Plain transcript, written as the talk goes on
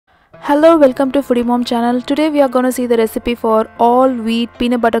Hello, welcome to Foodie Mom channel. Today we are going to see the recipe for all wheat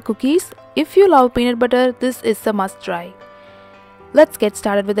peanut butter cookies. If you love peanut butter, this is a must try. Let's get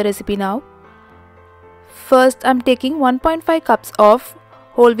started with the recipe now. First, I'm taking 1.5 cups of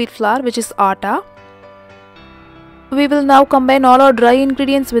whole wheat flour, which is Aata. We will now combine all our dry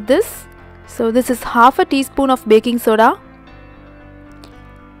ingredients with this. So this is half a teaspoon of baking soda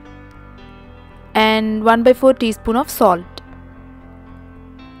and 1/4 teaspoon of salt.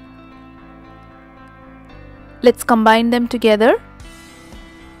 Let's combine them together.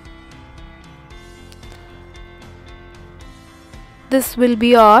 This will be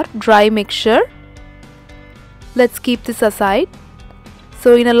our dry mixture. Let's keep this aside.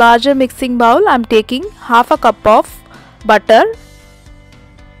 So in a larger mixing bowl, I'm taking half a cup of butter.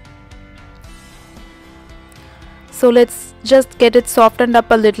 So let's just get it softened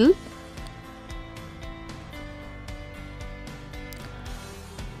up a little.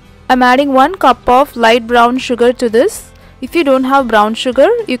 I'm adding 1 cup of light brown sugar to this. If you don't have brown sugar,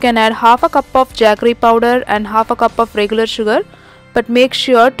 you can add half a cup of Jaggery powder and half a cup of regular sugar, but make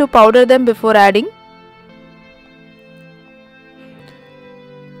sure to powder them before adding.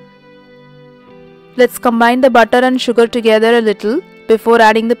 Let's combine the butter and sugar together a little before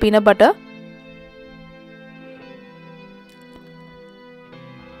adding the peanut butter.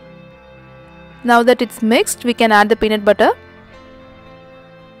 Now that it's mixed, we can add the peanut butter.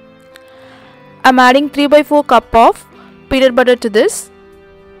 I'm adding 3/4 cup of peanut butter to this.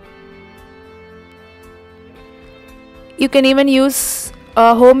 You can even use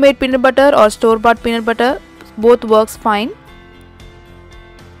homemade peanut butter or store-bought peanut butter. Both works fine.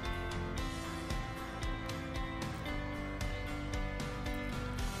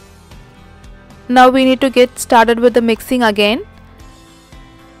 Now we need to get started with the mixing again.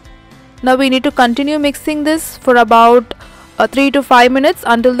 Now we need to continue mixing this for about 3 to 5 minutes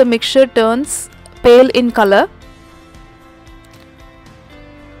until the mixture turns pale in color.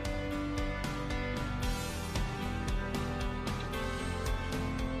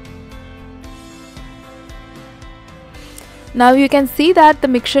 Now you can see that the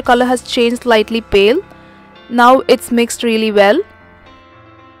mixture color has changed slightly pale. Now it's mixed really well.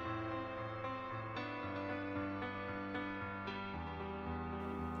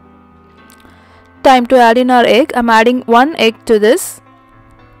 Time to add in our egg. I'm adding 1 egg to this.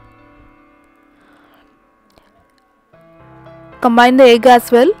 Combine the egg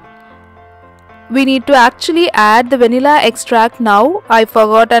as well. We need to actually add the vanilla extract now. I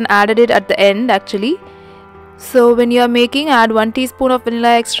forgot and added it at the end actually. So when you are making, add 1 teaspoon of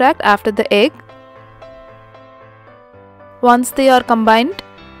vanilla extract after the egg. Once they are combined,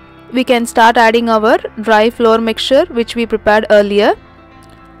 we can start adding our dry flour mixture which we prepared earlier.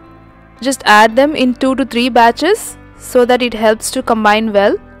 Just add them in 2 to 3 batches so that it helps to combine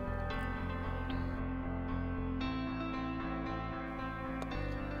well.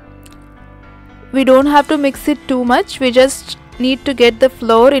 We don't have to mix it too much. We just need to get the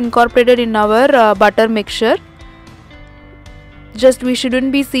flour incorporated in our butter mixture. We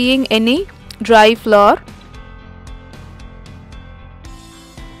shouldn't be seeing any dry flour.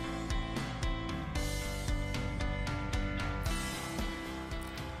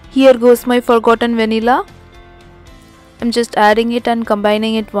 Here goes my forgotten vanilla. I'm just adding it and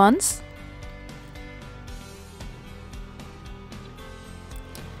combining it once.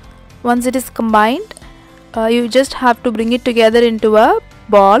 Once it is combined, you just have to bring it together into a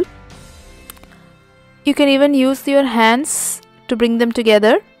ball. You can even use your hands to bring them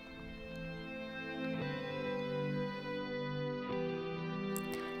together.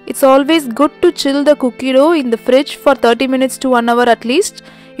 It's always good to chill the cookie dough in the fridge for 30 minutes to 1 hour at least.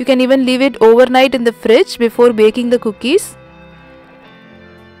 You can even leave it overnight in the fridge before baking the cookies.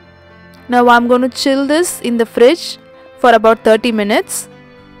 Now I'm going to chill this in the fridge for about 30 minutes.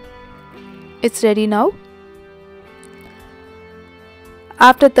 It's ready now.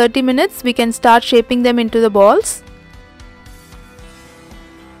 After 30 minutes, we can start shaping them into the balls.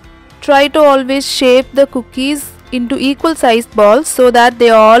 Try to always shape the cookies into equal sized balls so that they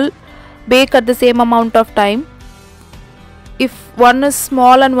all bake at the same amount of time. If one is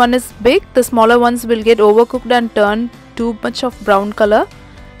small and one is big, the smaller ones will get overcooked and turn too much of brown color.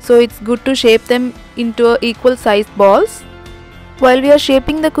 So it's good to shape them into equal sized balls. While we are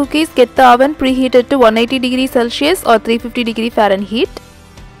shaping the cookies, get the oven preheated to 180 degrees Celsius or 350 degrees Fahrenheit.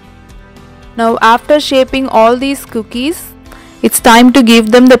 Now after shaping all these cookies, it's time to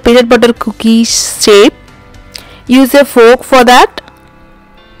give them the peanut butter cookie shape. Use a fork for that.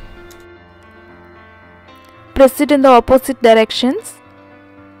 Press it in the opposite directions.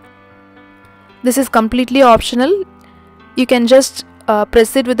 This is completely optional. You can just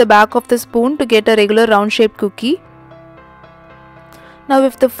press it with the back of the spoon to get a regular round shaped cookie. Now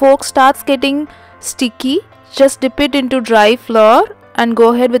if the fork starts getting sticky, just dip it into dry flour and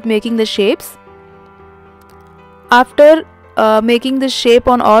go ahead with making the shapes. After making the shape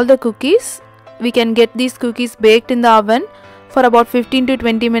on all the cookies, we can get these cookies baked in the oven for about 15 to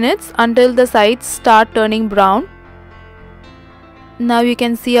 20 minutes until the sides start turning brown. Now you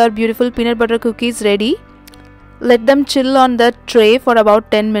can see our beautiful peanut butter cookies ready. Let them chill on the tray for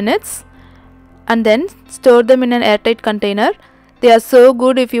about 10 minutes and then store them in an airtight container. They are so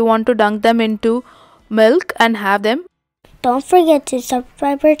good if you want to dunk them into milk and have them. Don't forget to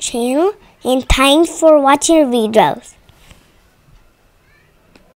subscribe our channel and thanks for watching our videos.